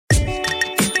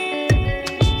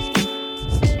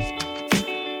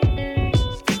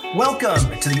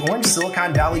Welcome to the Orange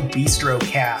Silicon Valley Bistro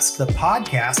Cast, the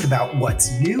podcast about what's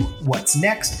new, what's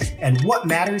next, and what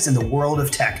matters in the world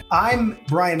of tech. I'm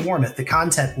Brian Warmoth, the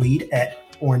content lead at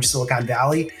Orange Silicon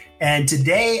Valley. And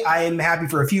today I am happy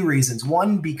for a few reasons.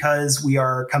 One, because we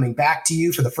are coming back to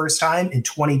you for the first time in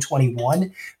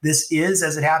 2021. This is,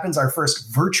 as it happens, our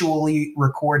first virtually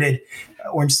recorded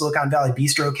Orange Silicon Valley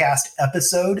Bistrocast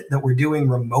episode that we're doing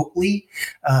remotely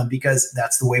because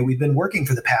that's the way we've been working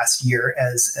for the past year,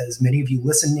 as many of you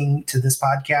listening to this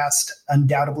podcast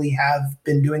undoubtedly have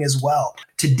been doing as well.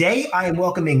 Today, I am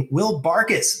welcoming Will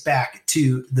Barkis back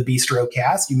to the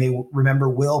Bistrocast. You may remember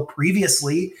Will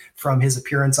previously from his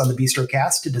appearance on the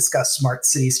Bistrocast to discuss smart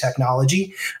cities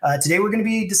technology. Today, we're going to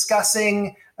be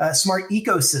discussing smart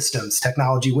ecosystems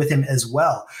technology with him as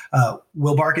well.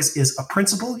 Will Barkis is a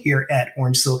principal here at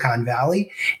Orange Silicon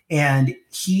Valley, and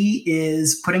he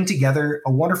is putting together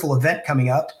a wonderful event coming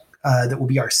up that will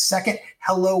be our second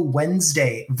Hello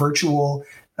Wednesday virtual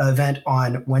event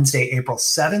on Wednesday, April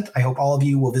 7th. I hope all of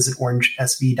you will visit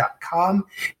orangesv.com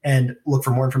and look for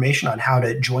more information on how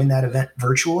to join that event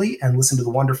virtually and listen to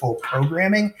the wonderful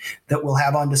programming that we'll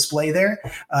have on display there.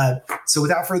 So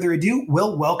without further ado,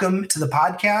 Will, welcome to the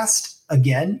podcast.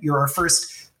 Again, you're our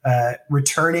first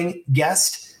returning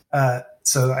guest.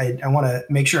 So I want to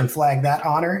make sure and flag that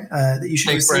honor that you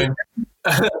should receive.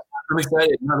 I'm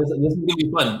excited. No, this is going to be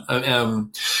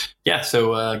fun.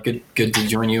 So good to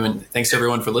join you, and thanks to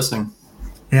everyone for listening.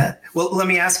 Yeah. Well, let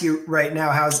me ask you right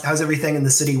now, how's everything in the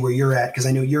city where you're at? Because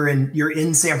I know you're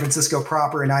in San Francisco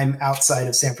proper, and I'm outside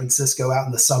of San Francisco, out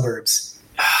in the suburbs.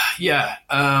 Yeah.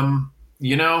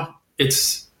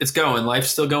 It's going. Life's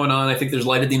still going on. I think there's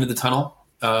light at the end of the tunnel.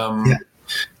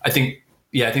 I think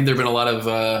there've been a lot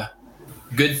of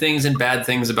good things and bad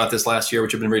things about this last year,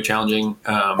 which have been very challenging.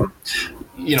 On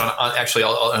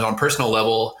a personal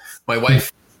level, my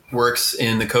wife works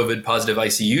in the COVID positive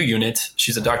ICU unit.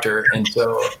 She's a doctor. And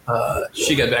so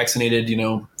she got vaccinated,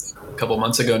 a couple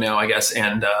months ago now, I guess.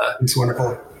 And it's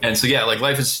wonderful. And so,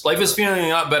 life is feeling a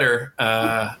lot better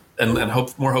and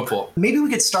more hopeful. Maybe we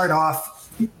could start off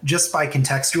just by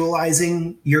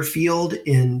contextualizing your field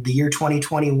in the year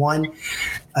 2021.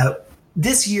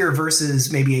 This year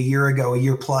versus maybe a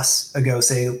year plus ago,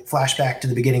 say flashback to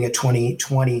the beginning of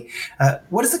 2020.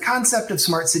 What does the concept of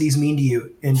smart cities mean to you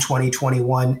in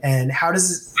 2021? And how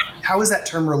is that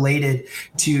term related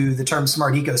to the term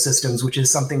smart ecosystems, which is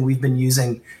something we've been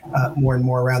using more and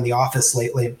more around the office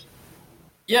lately?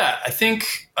 Yeah, I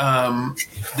think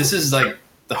this is like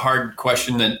the hard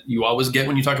question that you always get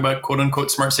when you talk about quote unquote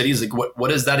smart cities. Like what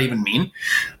does that even mean?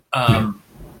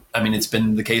 It's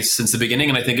been the case since the beginning,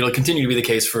 and I think it'll continue to be the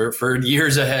case for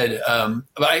years ahead.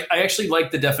 But I actually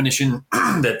like the definition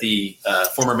that the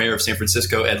former mayor of San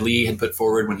Francisco, Ed Lee, had put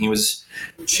forward when he was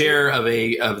chair of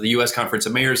the U.S. Conference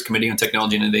of Mayors Committee on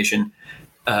Technology and Innovation.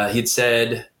 He had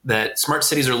said that smart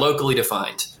cities are locally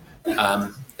defined,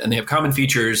 and they have common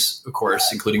features, of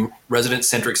course, including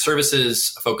resident-centric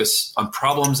services, a focus on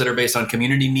problems that are based on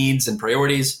community needs and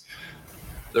priorities.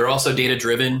 They're also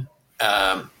data-driven.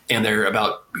 And they're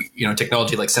about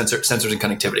technology like sensors and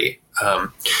connectivity.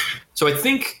 So I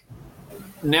think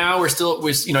now I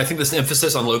think this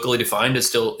emphasis on locally defined is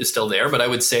still there. But I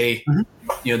would say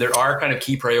there are kind of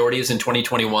key priorities in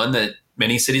 2021 that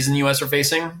many cities in the U.S. are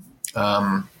facing.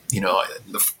 The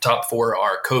top four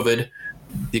are COVID,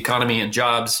 the economy and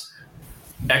jobs,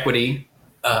 equity,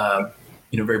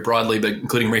 very broadly, but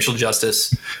including racial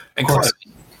justice and climate.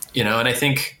 And I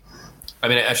think. I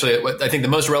think the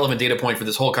most relevant data point for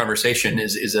this whole conversation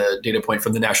is a data point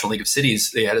from the National League of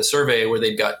Cities. They had a survey where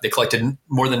they collected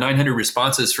more than 900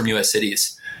 responses from U.S.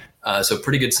 cities. So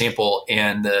pretty good sample.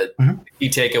 And the key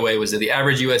takeaway was that the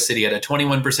average U.S. city had a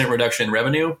 21% reduction in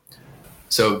revenue.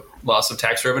 So loss of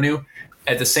tax revenue.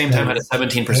 At the same time, had a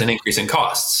 17% increase in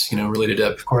costs, related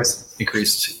to, of course,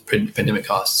 increased pandemic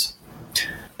costs.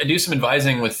 I do some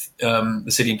advising with the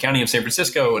city and county of San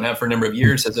Francisco and have for a number of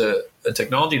years as a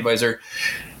technology advisor.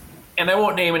 And I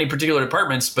won't name any particular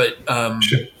departments, but,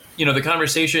 the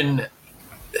conversation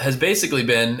has basically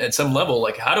been at some level,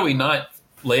 like, how do we not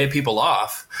lay people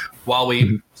off while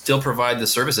we still provide the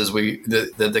services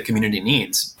that the community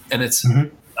needs? And it's,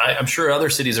 I'm sure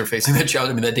other cities are facing that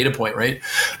challenge, that data point, right?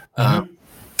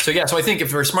 So I think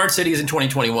if for smart cities in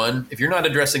 2021, if you're not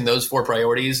addressing those four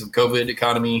priorities of COVID,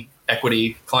 economy,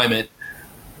 equity, climate,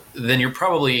 then you're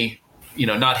probably,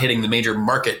 not hitting the major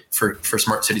market for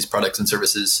smart cities products and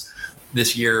services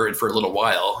this year and for a little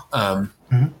while. And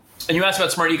you asked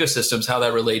about smart ecosystems, how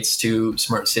that relates to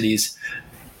smart cities.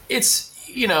 It's,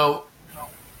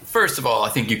 first of all, I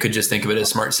think you could just think of it as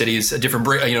smart cities, a different,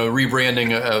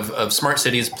 rebranding of smart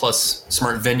cities plus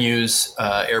smart venues,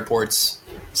 airports,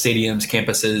 stadiums,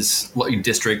 campuses,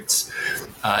 districts,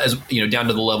 as down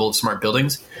to the level of smart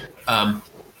buildings.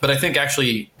 But I think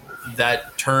actually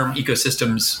that term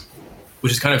ecosystems,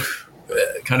 which is kind of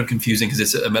confusing because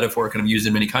it's a metaphor kind of used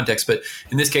in many contexts, but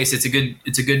in this case, it's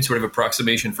a good sort of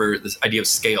approximation for this idea of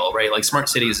scale, right? Like smart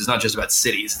cities is not just about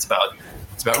cities; it's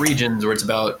about regions, or it's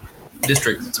about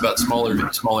districts. It's about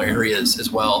smaller areas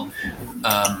as well.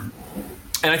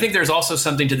 And I think there's also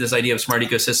something to this idea of smart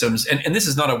ecosystems, and this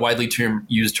is not a widely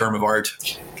used term of art.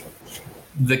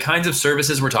 The kinds of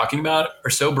services we're talking about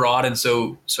are so broad and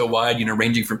so wide,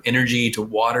 ranging from energy to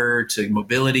water to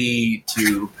mobility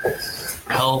to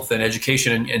health and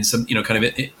education and some,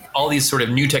 all these sort of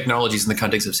new technologies in the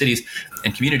context of cities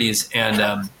and communities.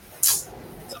 And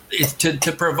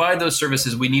to provide those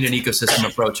services, we need an ecosystem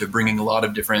approach of bringing a lot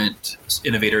of different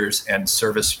innovators and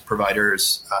service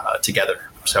providers together.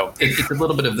 So it's a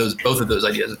little bit of both of those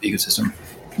ideas of the ecosystem.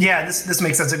 Yeah, this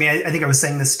makes sense. I mean, I think I was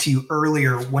saying this to you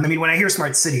earlier. When I hear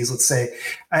smart cities, let's say,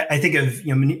 I think of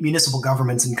municipal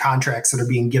governments and contracts that are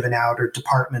being given out, or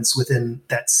departments within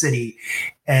that city,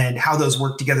 and how those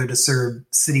work together to serve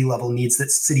city level needs that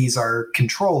cities are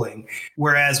controlling.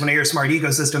 Whereas when I hear smart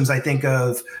ecosystems, I think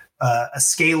of a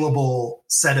scalable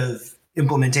set of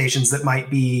implementations that might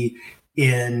be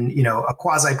in a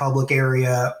quasi-public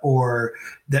area, or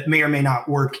that may or may not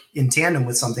work in tandem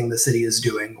with something the city is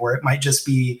doing, or it might just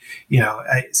be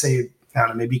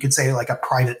maybe you could say like a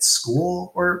private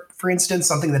school, or for instance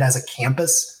something that has a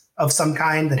campus of some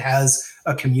kind that has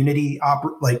a community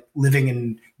like living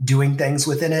and doing things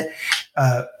within it,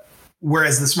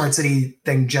 whereas the smart city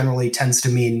thing generally tends to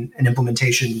mean an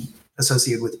implementation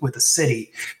associated with a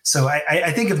city. So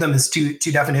I think of them as two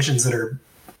definitions that are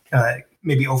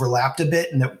maybe overlapped a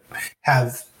bit and that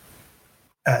have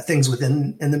things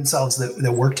within themselves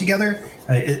that work together.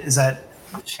 Is that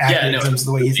accurate in terms of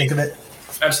the way you think of it?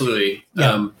 Absolutely.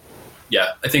 Yeah.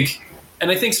 I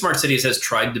think smart cities has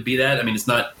tried to be that. I mean, it's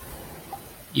not,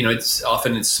 it's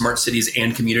smart cities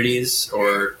and communities,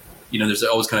 or, there's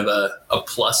always kind of a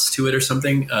plus to it or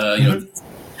something,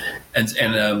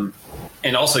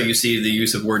 and also you see the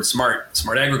use of word smart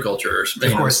agriculture, or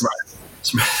of course.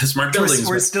 Smart buildings.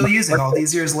 We're still using all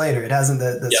these years later. It hasn't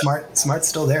the smart's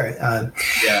still there.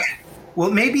 Well,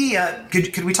 maybe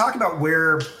could we talk about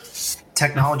where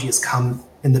technology has come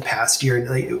in the past year?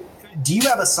 Like, do you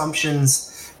have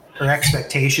assumptions or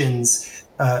expectations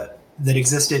that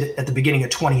existed at the beginning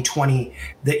of 2020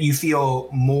 that you feel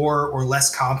more or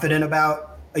less confident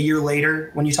about a year later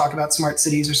when you talk about smart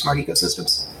cities or smart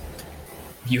ecosystems?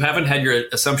 You haven't had your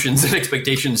assumptions and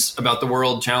expectations about the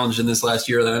world challenged in this last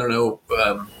year. Then I don't know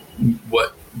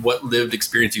what lived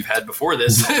experience you've had before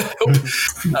this.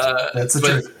 That's the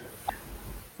truth.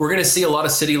 We're going to see a lot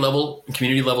of city level,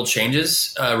 community level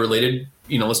changes related.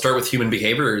 Let's start with human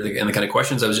behavior and the kind of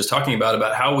questions I was just talking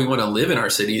about how we want to live in our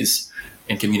cities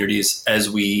and communities as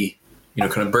we,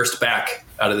 kind of burst back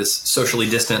out of this socially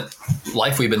distant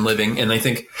life we've been living. And I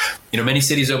think, many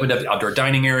cities opened up outdoor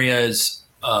dining areas.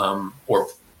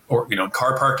 Or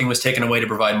car parking was taken away to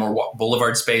provide more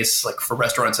boulevard space, like for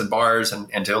restaurants and bars,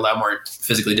 and to allow more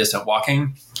physically distant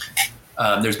walking.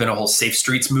 There's been a whole safe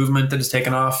streets movement that has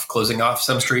taken off, closing off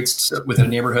some streets within a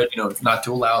neighborhood, not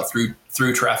to allow through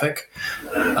traffic,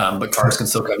 but cars can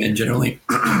still come in generally,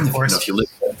 if you live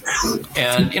there.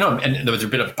 And and there was a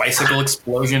bit of bicycle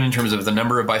explosion in terms of the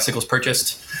number of bicycles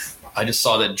purchased. I just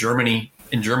saw that in Germany,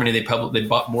 they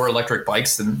bought more electric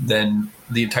bikes than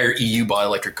the entire EU bought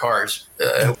electric cars.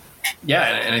 And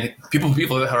I think people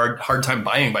have had a hard time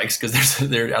buying bikes because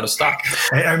they're out of stock.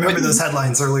 I remember those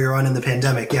headlines earlier on in the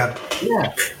pandemic. Yeah.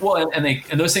 Well, and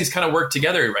those things kind of work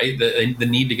together, right? The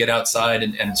need to get outside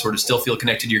and sort of still feel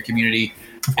connected to your community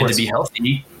and to be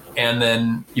healthy. And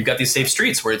then you've got these safe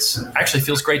streets where it's actually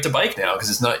feels great to bike now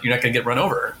because you're not going to get run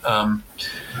over.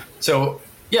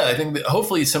 I think that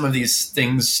hopefully some of these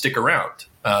things stick around.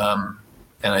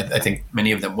 And I think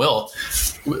many of them will.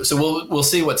 So we'll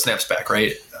see what snaps back,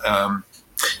 right?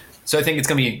 So I think it's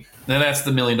going to be, then that's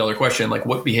the $1 million question, like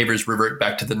what behaviors revert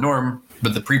back to the norm,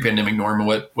 but the pre-pandemic norm, and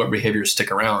what behaviors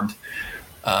stick around.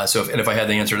 So if I had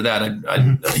the answer to that,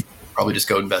 I'd probably just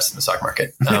go invest in the stock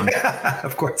market.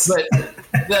 Of course. But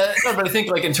I think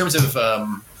like in terms of,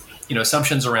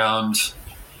 assumptions around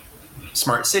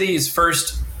smart cities,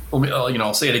 first,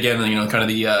 I'll say it again, kind of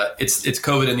the, it's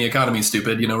COVID and the economy's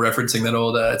stupid, referencing that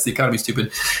old, it's the economy's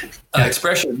stupid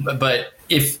expression. But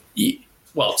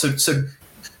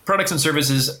products and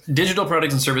services, digital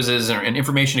products and services, and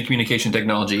information and communication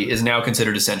technology is now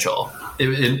considered essential.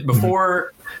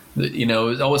 Before,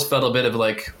 it always felt a bit of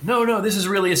like, no, this is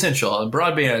really essential.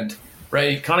 Broadband,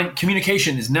 right?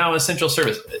 Communication is now essential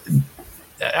service.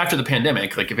 After the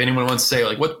pandemic, like if anyone wants to say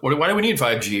like, why do we need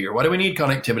 5G or why do we need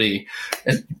connectivity?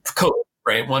 And code,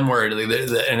 right? One word.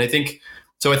 And I think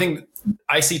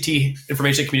ICT,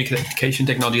 information communication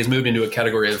technology, has moved into a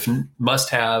category of must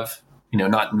have,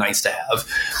 not nice to have.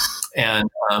 And,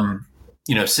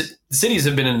 cities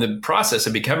have been in the process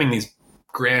of becoming these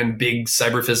grand, big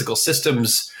cyber physical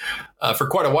systems for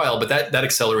quite a while, but that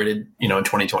accelerated, in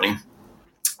 2020.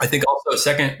 I think also a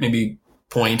second maybe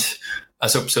point.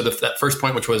 That first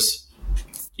point, which was,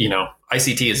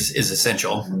 ICT is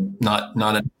essential, not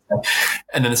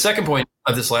and then the second point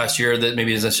of this last year that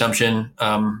maybe is an assumption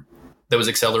that was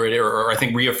accelerated or I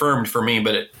think reaffirmed for me,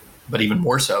 but even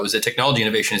more so is that technology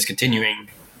innovation is continuing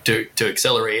to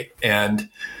accelerate. And,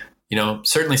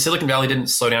 certainly Silicon Valley didn't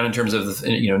slow down in terms of,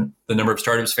 the number of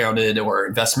startups founded or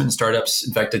investment in startups.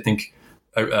 In fact, I think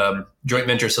joint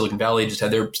venture Silicon Valley just had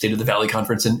their State of the Valley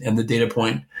conference, and the data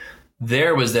point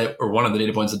there was that, or one of the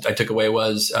data points that I took away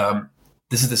was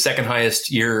this is the second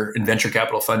highest year in venture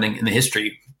capital funding in the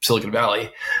history of Silicon Valley.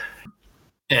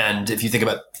 And if you think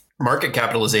about market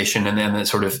capitalization and then the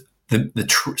sort of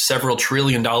several $1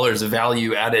 trillion of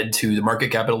value added to the market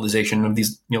capitalization of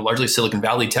these, largely Silicon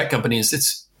Valley tech companies,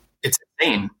 it's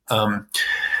insane.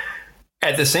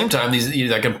 At the same time,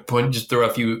 I can just throw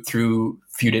a few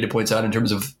data points out in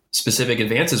terms of specific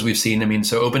advances we've seen. I mean,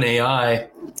 so OpenAI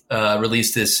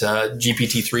released this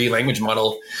GPT-3 language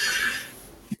model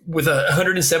with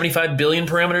 175 billion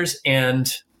parameters,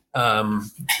 and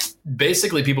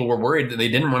basically people were worried that they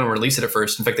didn't want to release it at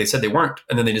first. In fact, they said they weren't,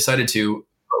 and then they decided to.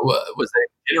 Was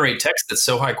they generate text that's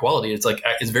so high quality?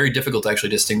 It's very difficult to actually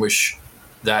distinguish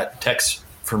that text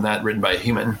from that written by a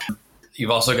human.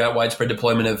 You've also got widespread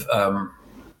deployment of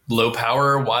low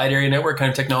power, wide area network kind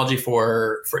of technology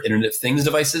for Internet of Things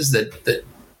devices that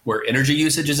where energy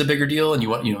usage is a bigger deal, and you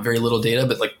want very little data,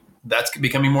 but like that's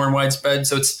becoming more widespread.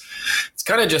 So it's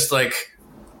kind of just like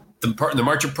the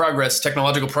march of progress,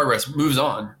 technological progress moves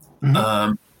on.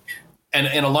 Mm-hmm.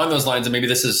 And along those lines, and maybe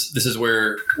this is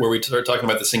where we start talking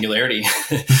about the singularity,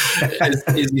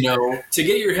 is to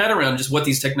get your head around just what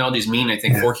these technologies mean. I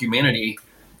think for humanity,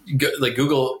 like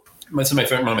Google. One of my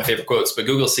favorite quotes, but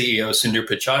Google CEO Sundar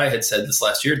Pichai had said this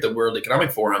last year at the World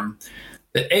Economic Forum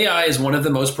that AI is one of the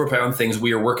most profound things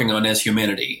we are working on as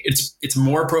humanity. It's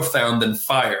more profound than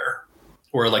fire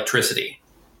or electricity,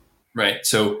 right?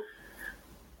 So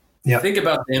think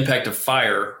about the impact of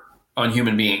fire on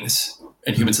human beings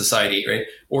and human society, right?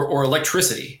 Or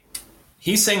electricity.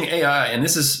 He's saying AI, and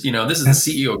this is the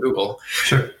CEO of Google,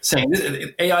 saying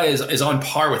AI is on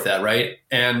par with that, right?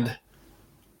 And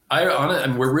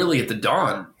we're really at the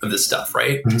dawn of this stuff,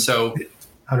 right? Mm-hmm. So,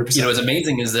 100%. As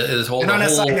amazing as this whole. And on a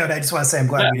side note, I just want to say I'm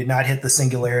glad we did not hit the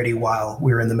singularity while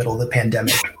we were in the middle of the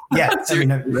pandemic. Yeah,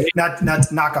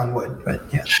 not knock on wood, but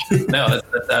yeah. No,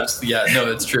 that's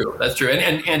it's true. That's true.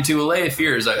 And to allay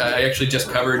fears, I actually just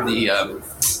covered the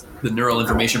Neural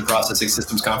Information Processing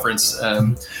Systems Conference,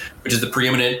 which is the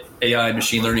preeminent AI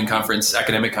machine learning conference,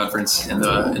 academic conference in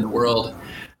the world.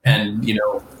 And,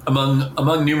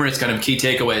 among numerous kind of key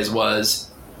takeaways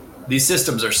was these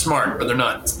systems are smart, but they're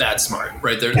not that smart,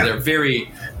 right? They're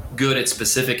very good at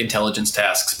specific intelligence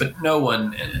tasks, but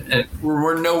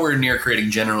we're nowhere near creating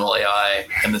general AI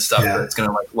and the stuff that's going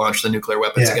to launch the nuclear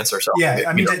weapons against ourselves. Yeah,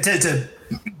 I mean, to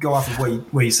go off of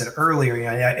what you said earlier,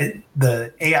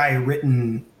 the AI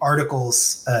written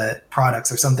articles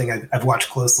products are something I've watched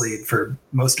closely for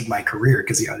most of my career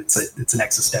because it's an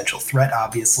existential threat,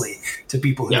 obviously, to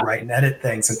people who write and edit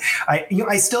things. And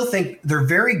I still think they're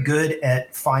very good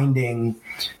at finding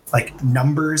like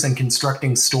numbers and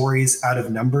constructing stories out of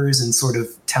numbers and sort of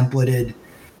templated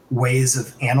ways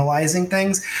of analyzing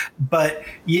things, but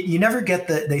you never get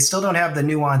they still don't have the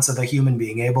nuance of a human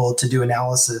being able to do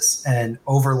analysis and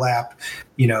overlap,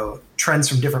 trends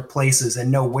from different places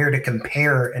and know where to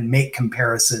compare and make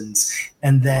comparisons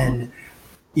and then,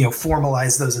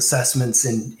 formalize those assessments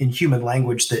in human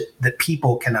language that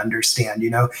people can understand.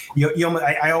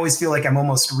 I always feel like I'm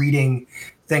almost reading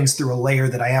things through a layer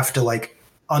that I have to like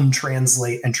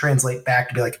untranslate and translate back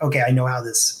to be like, okay, I know how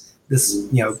this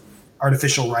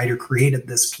artificial writer created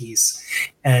this piece.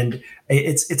 And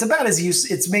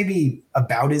it's maybe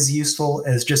about as useful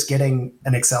as just getting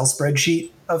an Excel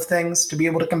spreadsheet of things to be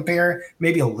able to compare,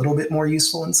 maybe a little bit more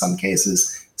useful in some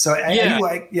cases. So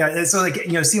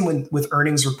seeing with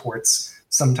earnings reports,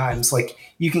 sometimes like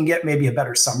you can get maybe a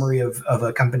better summary of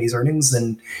a company's earnings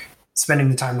than spending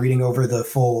the time reading over the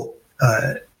full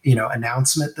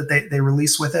announcement that they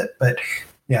release with it. But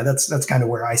yeah, that's kind of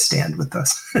where I stand with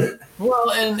this.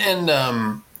 Well,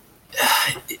 and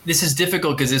this is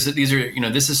difficult because these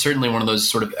are, this is certainly one of those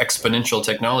sort of exponential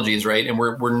technologies, right? And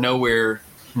we're nowhere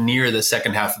near the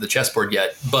second half of the chessboard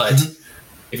yet. But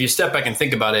if you step back and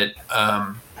think about it,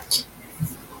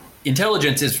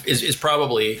 intelligence is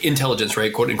probably intelligence,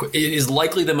 right? Quote unquote, it is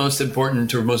likely the most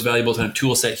important or most valuable kind of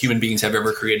tool set human beings have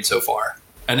ever created so far.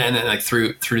 And then like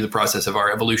through the process of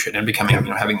our evolution and becoming,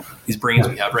 having these brains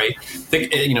we have, right?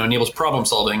 Think, enables problem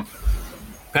solving,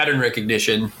 pattern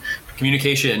recognition,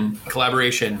 communication,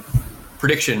 collaboration,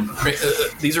 prediction. Right?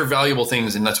 These are valuable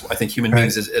things, and that's I think human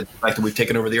beings is the fact that we've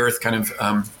taken over the earth kind of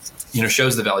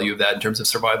shows the value of that in terms of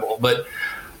survival. But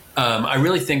I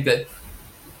really think that,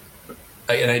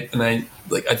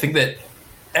 I think that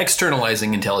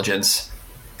externalizing intelligence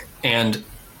and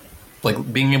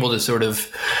like being able to sort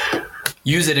of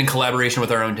use it in collaboration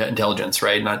with our own intelligence,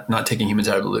 right? Not taking humans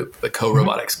out of the loop, but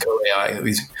co-robotics, co-AI,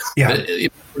 in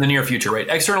the near future, right?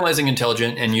 Externalizing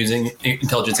intelligence and using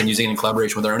it in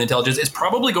collaboration with our own intelligence is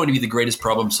probably going to be the greatest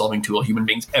problem-solving tool human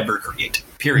beings ever create,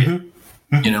 period.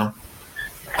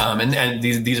 And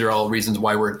these are all reasons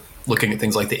why we're looking at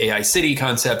things like the AI city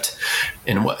concept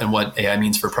and what AI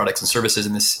means for products and services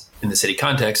in the city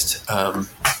context.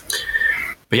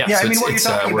 But yeah, so what you're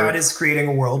talking about is creating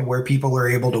a world where people are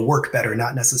able to work better,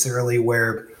 not necessarily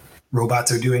where robots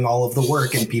are doing all of the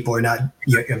work and people are not,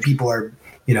 people are,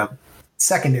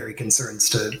 secondary concerns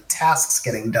to tasks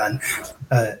getting done.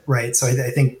 Right. So I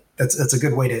think that's a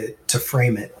good way to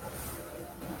frame it.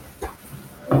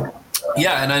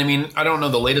 Yeah. And I mean, I don't know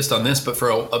the latest on this, but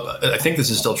I think this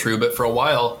is still true, but for a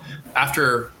while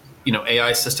after,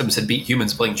 AI systems had beat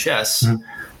humans playing chess,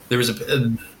 there was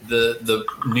the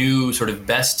new sort of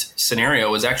best scenario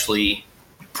was actually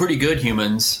pretty good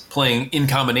humans playing in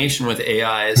combination with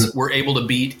AIs were able to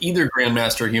beat either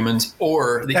grandmaster humans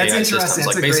or the AI systems.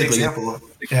 That's a great example.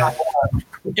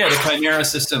 The Chimera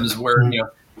systems where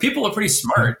people are pretty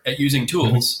smart at using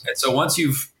tools, and so once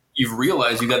you've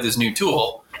realized you got this new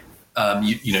tool,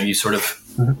 you sort of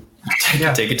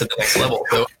take it to the next level.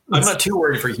 So I'm not too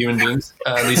worried for human beings,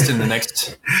 at least in the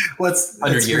next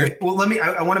 100 years. Great. Well,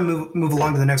 I want to move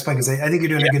along to the next point because I think you're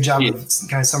doing a good job of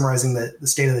kind of summarizing the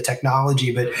state of the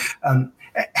technology. But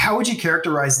how would you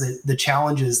characterize the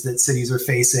challenges that cities are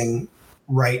facing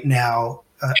right now,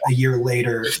 a year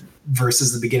later,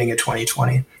 versus the beginning of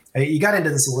 2020? You got into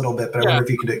this a little bit, but I wonder if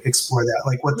you could explore that.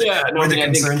 Like where the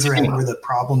concerns are at, where the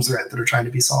problems are at that are trying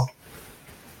to be solved.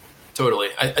 Totally.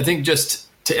 I think just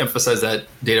to emphasize that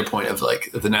data point of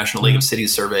like the National League of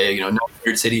Cities survey,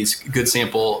 900 cities, good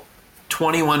sample,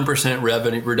 21%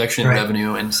 revenue reduction in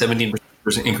revenue and 17%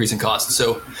 increase in costs.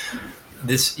 So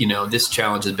this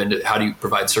challenge has been to how do you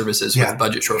provide services with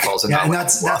budget shortfalls? And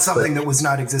that's something that was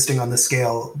not existing on the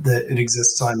scale that it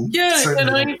exists on.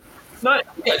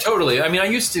 Totally. I mean, I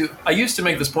used to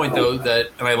make this point though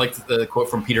and I liked the quote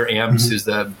from Peter Ames, who's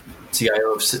the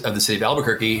CIO of the city of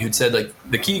Albuquerque, who'd said like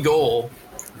the key goal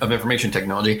of information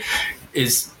technology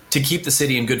is to keep the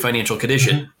city in good financial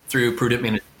condition through prudent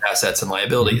management of assets and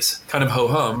liabilities. Kind of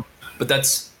ho-hum, but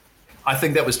I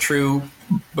think that was true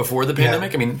before the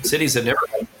pandemic. I mean, cities have never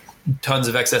had tons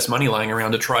of excess money lying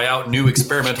around to try out new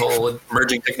experimental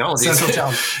emerging technologies.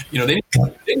 They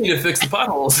need to fix the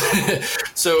potholes.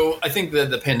 So I think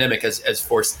that the pandemic has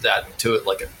forced that to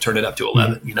turn it up to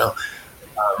 11,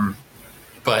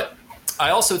 but I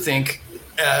also think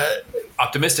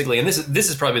optimistically, and this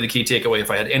is probably the key takeaway. If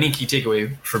I had any key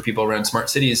takeaway for people around smart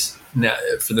cities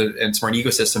and smart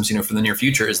ecosystems, for the near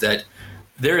future, is that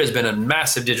there has been a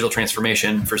massive digital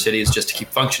transformation for cities just to keep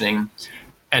functioning,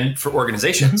 and for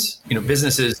organizations,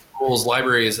 businesses, schools,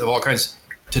 libraries of all kinds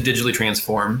to digitally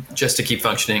transform just to keep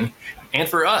functioning, and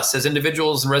for us as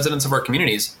individuals and residents of our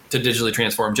communities to digitally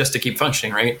transform just to keep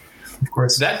functioning. Right? Of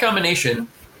course, that combination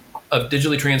of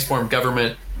digitally transformed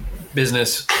government,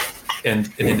 business,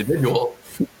 and an individual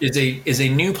is a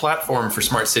new platform for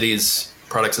smart cities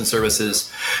products and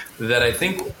services that I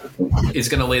think is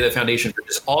going to lay the foundation for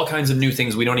just all kinds of new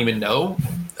things we don't even know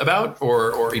about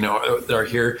or that are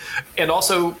here. And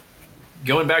also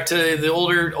going back to the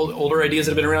older ideas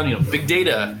that have been around, big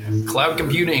data, cloud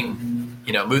computing,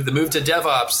 the move to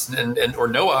DevOps and or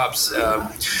no ops,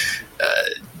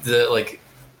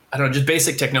 just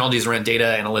basic technologies around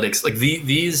data analytics, like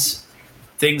these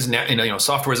things now,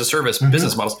 software as a service,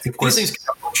 business models, these things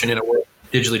can function in a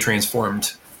digitally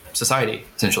transformed society,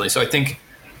 essentially. So I think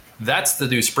that's the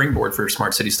new springboard for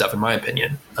smart city stuff, in my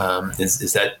opinion,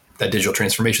 is that digital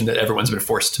transformation that everyone's been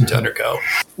forced to undergo.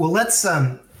 Well, let's,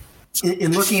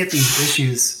 in looking at these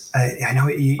issues, I know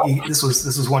this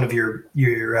was one of your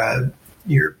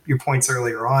your points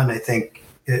earlier on, I think,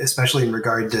 especially in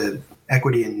regard to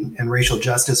equity and racial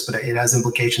justice, but it has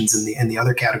implications in the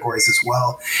other categories as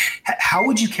well. How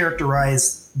would you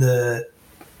characterize the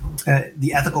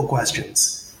ethical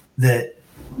questions that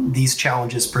these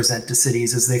challenges present to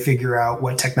cities as they figure out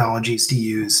what technologies to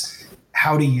use,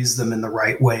 how to use them in the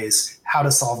right ways, how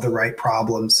to solve the right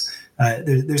problems?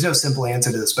 There's no simple answer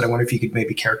to this, but I wonder if you could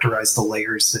maybe characterize the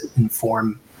layers that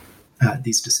inform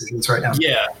these decisions right now.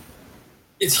 Yeah.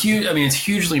 It's huge. I mean, it's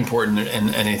hugely important,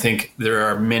 and I think there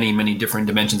are many, many different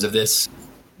dimensions of this.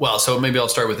 Well, so maybe I'll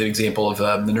start with an example of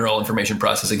the Neural Information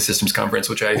Processing Systems Conference,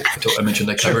 which I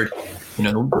mentioned I covered.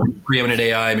 The Preeminent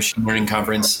AI Machine Learning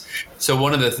Conference. So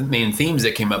one of the main themes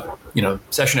that came up,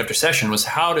 session after session, was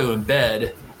how to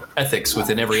embed ethics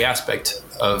within every aspect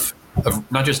of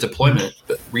not just deployment,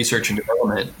 but research and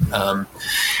development.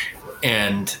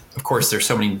 And of course, there's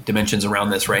so many dimensions around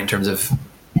this, right, in terms of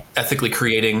ethically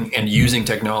creating and using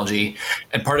technology.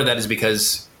 And part of that is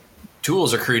because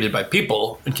tools are created by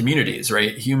people and communities,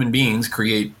 right? Human beings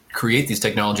create these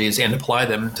technologies and apply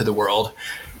them to the world.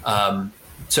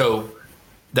 So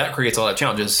that creates a lot of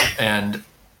challenges. And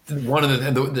one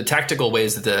of the tactical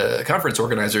ways that the conference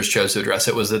organizers chose to address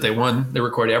it was that they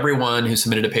recorded everyone who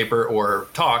submitted a paper or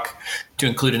talk to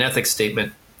include an ethics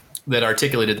statement that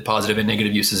articulated the positive and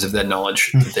negative uses of that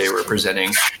knowledge that they were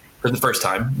presenting for the first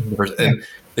time. And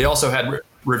they also had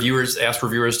asked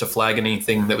reviewers to flag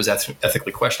anything that was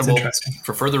ethically questionable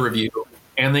for further review.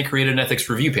 And they created an ethics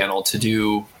review panel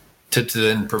to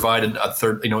then provide a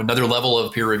third, another level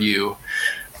of peer review.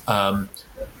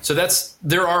 So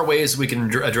there are ways we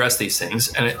can address these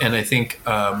things. And I think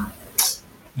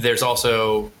there's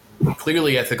also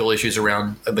clearly ethical issues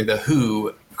around like the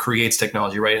who creates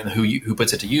technology, right? And who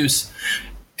puts it to use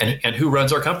and who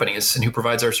runs our companies and who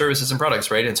provides our services and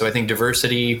products, right? And so I think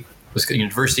diversity,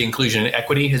 inclusion, and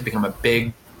equity has become a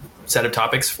big set of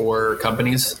topics for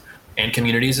companies and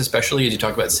communities, especially as you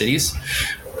talk about cities.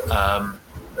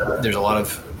 There's a lot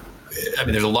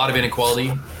of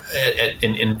inequality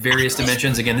in various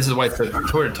dimensions. Again, this is why it's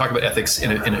important to talk about ethics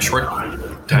in a short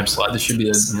time slot. This should be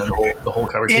the whole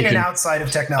conversation. In and outside of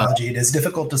technology, it is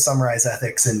difficult to summarize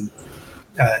ethics in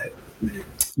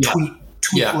tweet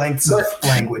lengths of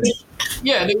language.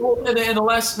 Yeah, and the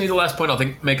last point I'll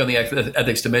make on the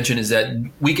ethics dimension is that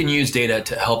we can use data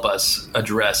to help us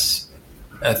address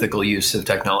ethical use of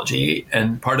technology.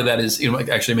 And part of that is, I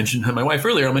actually mentioned my wife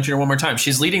earlier. I'll mention her one more time.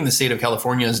 She's leading the state of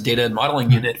California's data and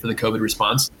modeling unit for the COVID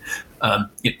response,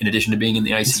 in addition to being in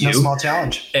the ICU. It's no small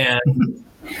challenge. And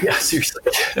yeah, seriously.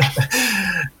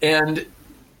 And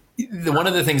one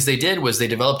of the things they did was they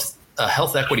developed a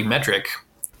health equity metric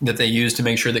that they used to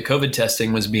make sure that COVID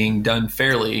testing was being done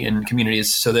fairly in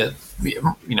communities, so that,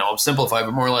 I'll simplify,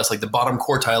 but more or less like the bottom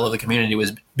quartile of the community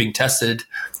was being tested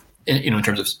in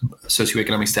terms of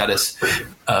socioeconomic status,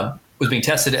 was being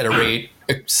tested at a rate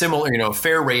similar, a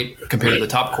fair rate compared to the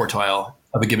top quartile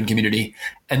of a given community.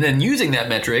 And then using that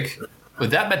metric,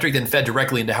 then fed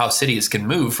directly into how cities can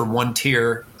move from one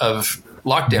tier of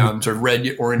lockdown, sort of red,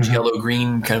 orange, yellow,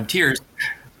 green kind of tiers.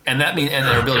 And that means, and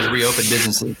their ability to reopen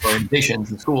businesses,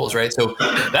 organizations, and schools, right? So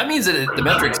that means that the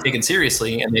metric's taken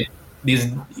seriously, and these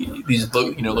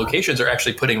locations are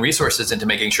actually putting resources into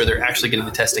making sure they're actually getting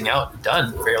the testing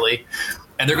done fairly,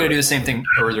 and they're going to do the same thing,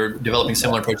 or they're developing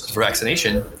similar approaches for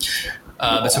vaccination.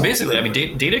 But so basically, I mean,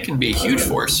 data can be a huge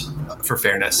force for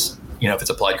fairness, if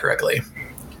it's applied correctly.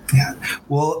 Yeah.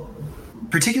 Well,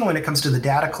 particularly when it comes to the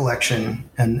data collection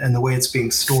and the way it's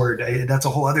being stored, that's a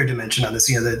whole other dimension on this.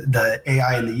 The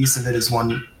AI and the use of it is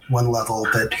one level,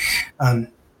 but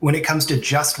when it comes to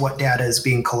just what data is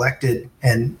being collected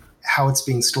and how it's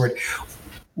being stored,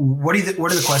 what are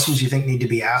the questions you think need to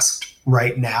be asked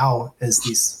right now as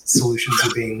these solutions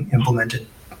are being implemented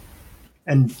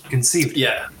and conceived?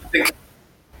 Yeah,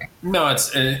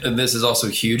 this is also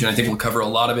huge, and I think we'll cover a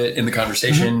lot of it in the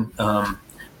conversation. Mm-hmm.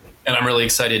 And I'm really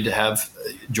excited to have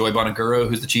Joy Bonaguro,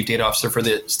 who's the Chief Data Officer for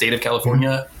the state of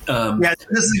California.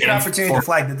 This is a good opportunity to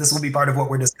flag that this will be part of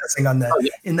what we're discussing in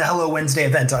the Hello Wednesday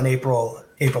event on April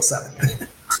 7th.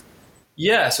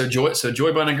 Yeah, so Joy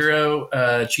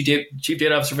Bonaguro, Chief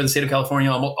Data Officer for the state of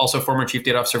California, also former Chief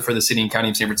Data Officer for the city and county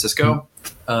of San Francisco,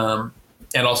 and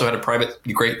also had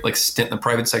a great stint in the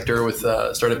private sector with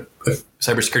a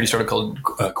cybersecurity startup called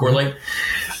Corelight.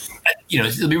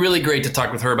 It'll be really great to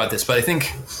talk with her about this, but I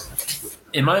think,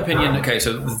 in my opinion, okay,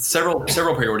 so several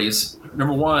priorities.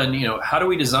 Number one, how do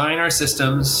we design our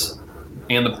systems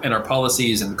and our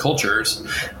policies and cultures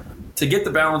to get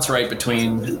the balance right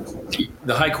between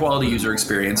the high quality user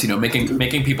experience,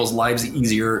 making people's lives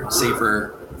easier,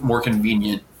 safer, more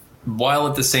convenient, while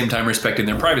at the same time respecting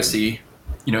their privacy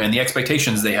and the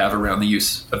expectations they have around the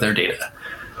use of their data.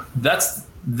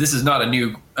 This is not a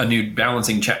new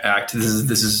balancing act. This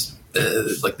is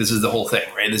the whole thing,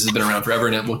 right? This has been around forever,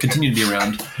 and it will continue to be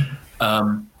around.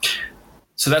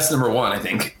 So that's number one, I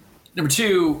think. Number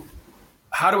two,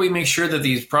 how do we make sure that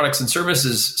these products and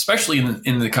services, especially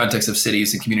in the context of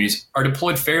cities and communities, are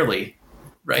deployed fairly,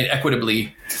 right,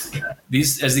 equitably?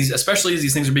 Especially as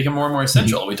these things are becoming more and more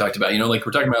essential. We talked about,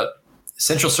 we're talking about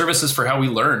essential services for how we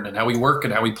learn and how we work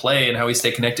and how we play and how we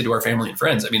stay connected to our family and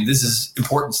friends. I mean, this is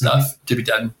important stuff to be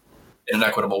done in an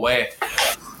equitable way.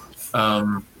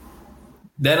 Then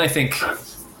I think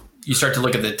you start to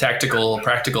look at the tactical,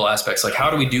 practical aspects. Like, how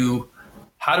do we do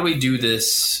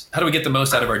this? How do we get the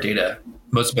most out of our data,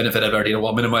 most benefit out of our data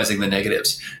while minimizing the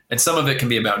negatives? And some of it can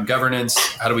be about governance.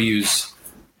 How do we use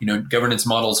governance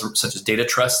models such as data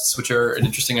trusts, which are an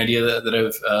interesting idea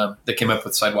that came up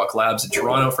with Sidewalk Labs in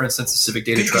Toronto, for instance, the Civic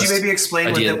Data Trust. Could you maybe explain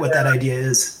what that idea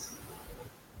is?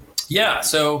 Yeah.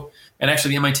 So, and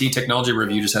actually the MIT Technology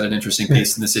Review just had an interesting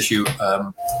piece in this issue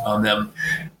on them.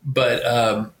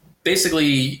 But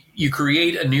basically, you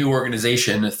create a new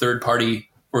organization, a third-party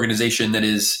organization that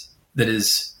is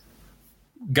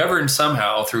governed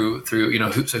somehow through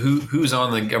who's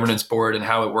on the governance board and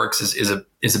how it works is a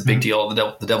big deal.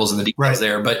 The devil's in the details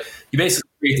there, but you basically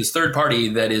create this third party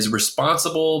that is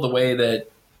responsible the way that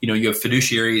you have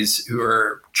fiduciaries who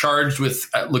are charged with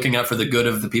looking out for the good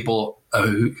of the people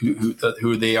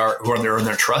who they are, who are in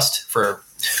their trust for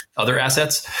other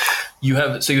assets. You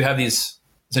have these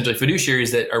essentially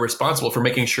fiduciaries that are responsible for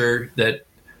making sure that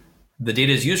the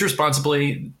data is used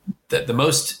responsibly, that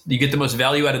you get the most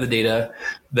value out of the data,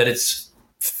 that it's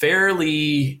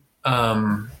fairly,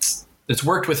 it's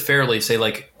worked with fairly. Say,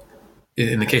 like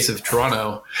in the case of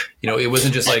Toronto, it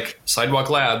wasn't just like Sidewalk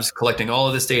Labs collecting all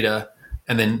of this data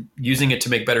and then using it to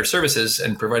make better services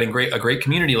and providing a great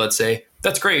community. Let's say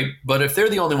that's great, but if they're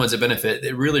the only ones that benefit,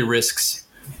 it really risks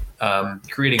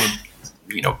creating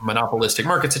a monopolistic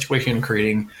market situation,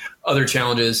 creating other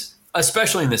challenges,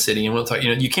 especially in the city. And we'll talk,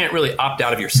 you can't really opt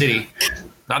out of your city,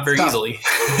 not very easily.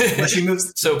 Unless you move,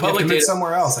 so public data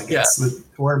somewhere else, I guess,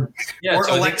 or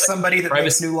elect somebody that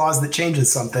makes new laws that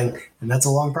changes something, and that's a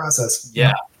long process.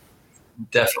 Yeah,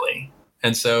 definitely.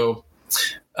 And so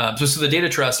the data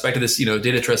trust, back to this,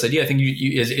 data trust idea, I think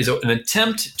is an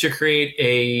attempt to create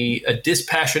a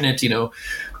dispassionate,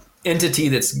 entity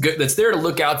that's there to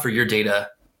look out for your data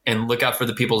and look out for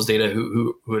the people's data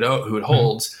who it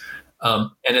holds.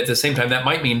 And at the same time, that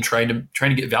might mean trying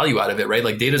to get value out of it, right?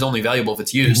 Like, data is only valuable if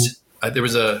it's used. There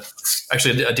was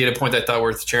actually a data point that I thought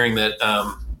worth sharing that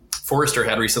Forrester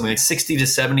had recently. Like 60 to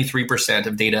 73%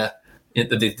 of data that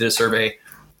they did a survey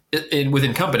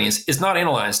within companies is not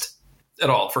analyzed at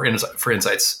all for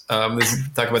insights.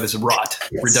 Talk about this rot,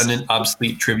 redundant,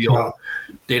 obsolete, trivial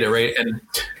data, right?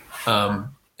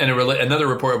 And a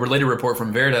related report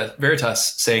from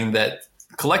Veritas saying that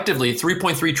collectively,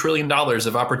 $3.3 trillion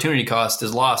of opportunity cost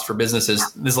is lost for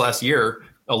businesses this last year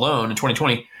alone in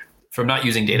 2020 from not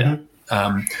using data.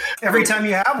 Every time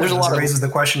you have one, it raises the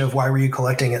question of why were you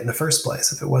collecting it in the first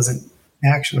place if it wasn't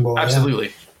actionable?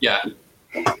 Absolutely, yeah.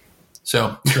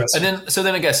 So then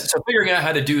I guess figuring out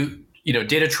how to do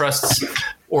data trusts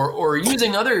or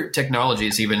using other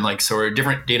technologies, even like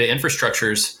different data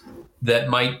infrastructures that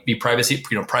might be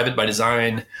private by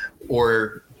design,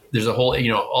 or there's a whole,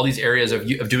 all these areas of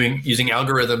using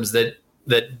algorithms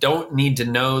that don't need to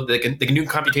know, they can do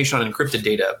computation on encrypted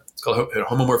data. It's called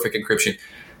homomorphic encryption.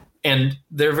 And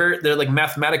they're like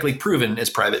mathematically proven as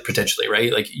private potentially,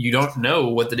 right? Like, you don't know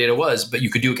what the data was, but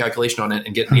you could do a calculation on it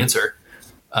and get an answer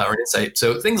or an insight.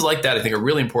 So things like that, I think, are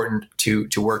really important to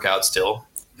work out still.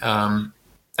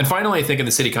 And finally, I think in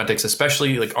the city context,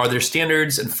 especially, like, are there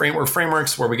standards and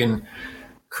frameworks where we can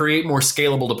create more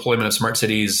scalable deployment of smart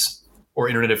cities or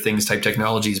Internet of Things type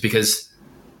technologies? Because,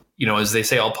 as they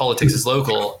say, all politics is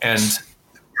local, and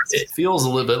it feels a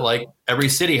little bit like every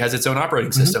city has its own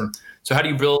operating system. So how do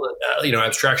you build,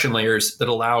 abstraction layers that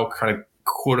allow kind of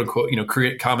quote unquote,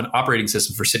 create common operating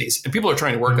system for cities? And people are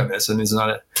trying to work on this, and it's not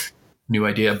a new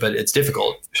idea, but it's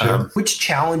difficult. Sure. Which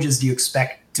challenges do you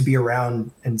expect to be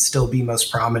around and still be most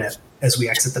prominent as we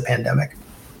exit the pandemic?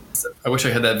 I wish I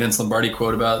had that Vince Lombardi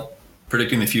quote about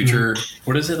predicting the future.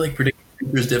 What is it, like, predicting the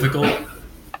future is difficult?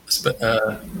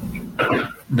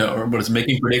 No, or what is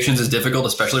making predictions is difficult,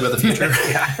 especially about the future.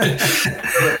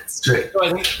 That's true. So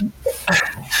I think,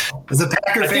 as a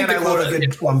Packer fan, I love a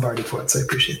good Lombardi quotes. I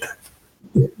appreciate that.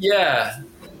 Yeah.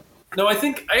 No, I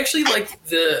actually like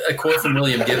a quote from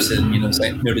William Gibson,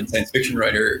 noted science fiction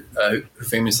writer, who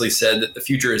famously said that the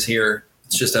future is here.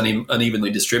 It's just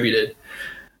unevenly distributed.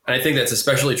 And I think that's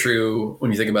especially true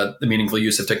when you think about the meaningful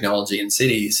use of technology in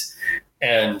cities.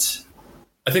 And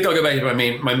I think I'll go back to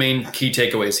my main key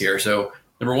takeaways here. So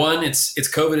number one, it's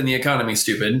COVID and the economy,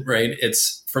 stupid, right?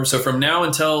 It's from now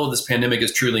until this pandemic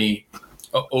is truly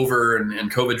over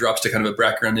and COVID drops to kind of a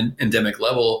background endemic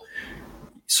level.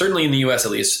 Certainly in the U.S.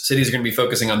 at least, cities are going to be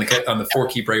focusing on the 4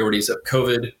 key priorities of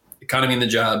COVID, economy and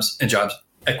jobs,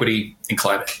 equity, and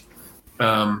climate.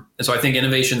 And so I think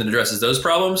innovation that addresses those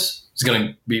problems is going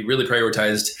to be really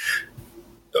prioritized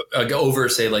over,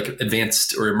 say, like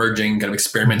advanced or emerging kind of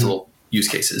experimental use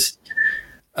cases.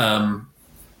 And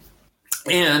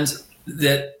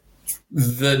that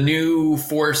the new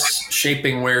force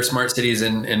shaping where smart cities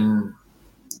and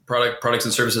products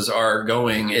and services are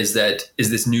going is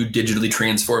this new digitally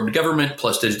transformed government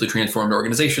plus digitally transformed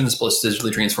organizations plus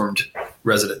digitally transformed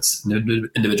residents,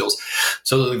 individuals.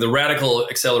 So the radical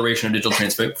acceleration of digital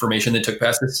transformation that took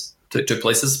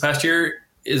place this past year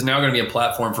is now going to be a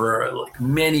platform for like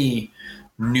many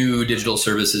new digital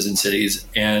services in cities.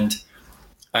 And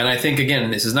I think,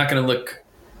 again, this is not going to look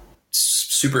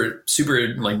super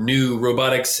like new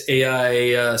robotics,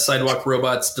 AI, sidewalk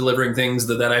robots delivering things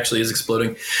that actually is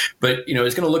exploding. But,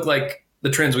 it's going to look like the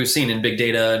trends we've seen in big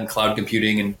data and cloud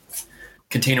computing and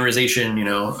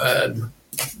containerization,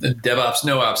 DevOps,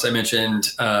 NoOps, I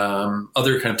mentioned,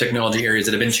 other kind of technology areas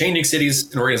that have been changing cities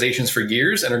and organizations for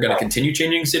years and are going to continue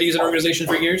changing cities and organizations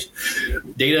for years.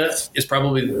 Data is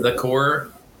probably the core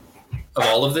of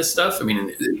all of this stuff. I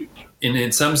mean,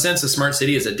 in some sense, a smart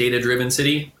city is a data-driven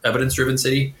city, evidence-driven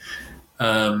city.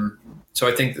 So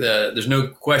I think there's no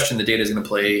question that data is going to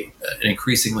play an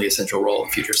increasingly essential role in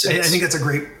future cities. I think that's a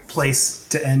great place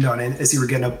to end on it, as you were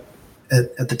getting up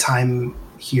at the time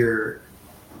here,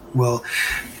 Will.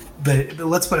 But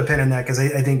let's put a pin in that, because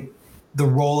I think the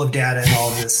role of data in all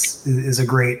of this is a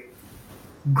great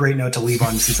note to leave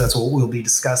on, since that's what we'll be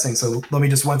discussing. So let me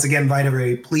just once again invite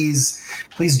everybody, please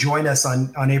join us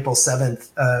on April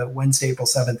 7th, Wednesday, April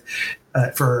 7th,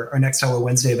 for our next Hello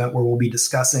Wednesday event, where we'll be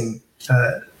discussing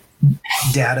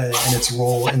data and its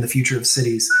role in the future of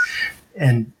cities.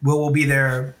 And Will be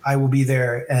there, I will be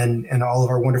there, and all of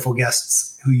our wonderful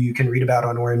guests who you can read about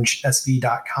on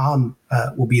orangesv.com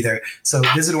will be there. So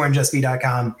visit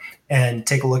orangesv.com and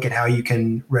take a look at how you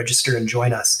can register and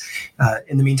join us.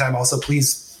 In the meantime, also,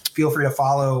 please feel free to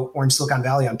follow Orange Silicon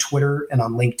Valley on Twitter and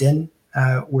on LinkedIn,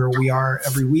 where we are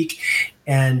every week.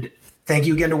 And thank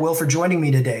you again to Will for joining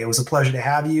me today. It was a pleasure to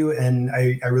have you, and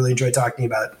I really enjoyed talking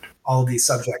about all of these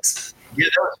subjects. Yeah,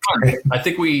 that was fun. I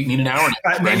think we need an hour.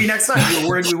 Maybe next time. We were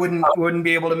worried we wouldn't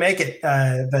be able to make it.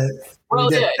 And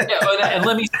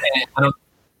let me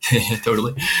say,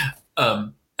 totally.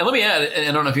 And let me add, and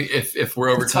I don't know if we're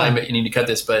over time, but you need to cut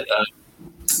this. But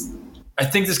I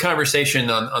think this conversation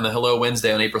on the Hello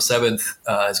Wednesday on April 7th is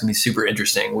going to be super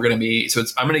interesting. We're going to be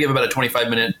I'm going to give about a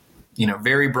 25-minute,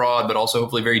 very broad, but also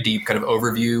hopefully very deep kind of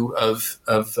overview of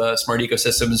smart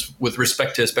ecosystems with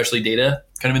respect to especially data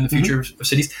kind of in the future of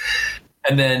cities.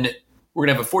 And then we're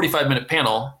going to have a 45-minute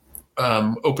panel,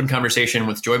 open conversation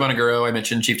with Joy Bonaguro. I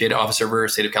mentioned Chief Data Officer for the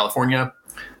State of California.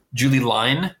 Julie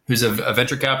Line, who's a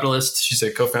venture capitalist. She's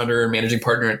a co-founder and managing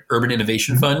partner at Urban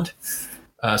Innovation Fund.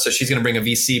 So she's going to bring a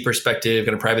VC perspective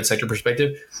and a private sector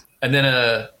perspective. And then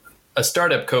a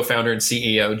startup co-founder and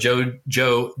CEO,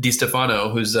 Joe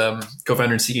DiStefano, who's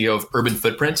co-founder and CEO of Urban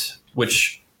Footprint,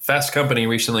 which Fast Company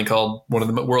recently called one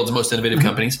of the world's most innovative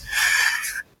companies.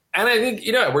 And I think,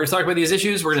 we're going to talk about these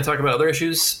issues. We're going to talk about other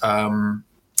issues. I'm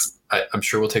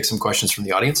sure we'll take some questions from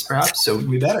the audience, perhaps. So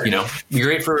we better. Be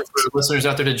great for listeners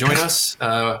out there to join us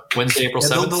Wednesday, April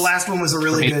 7th. The last one was a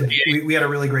really good. We had a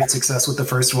really great success with the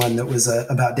first one that was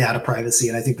about data privacy,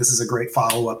 and I think this is a great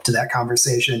follow-up to that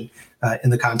conversation in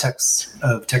the context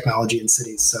of technology in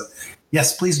cities. So,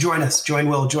 yes, please join us. Join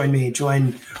Will. Join me.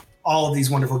 Join all of these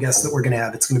wonderful guests that we're going to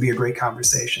have. It's going to be a great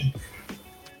conversation.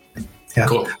 Yeah.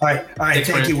 Cool. All right.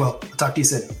 Thank you, Will. I'll talk to you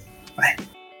soon. Bye.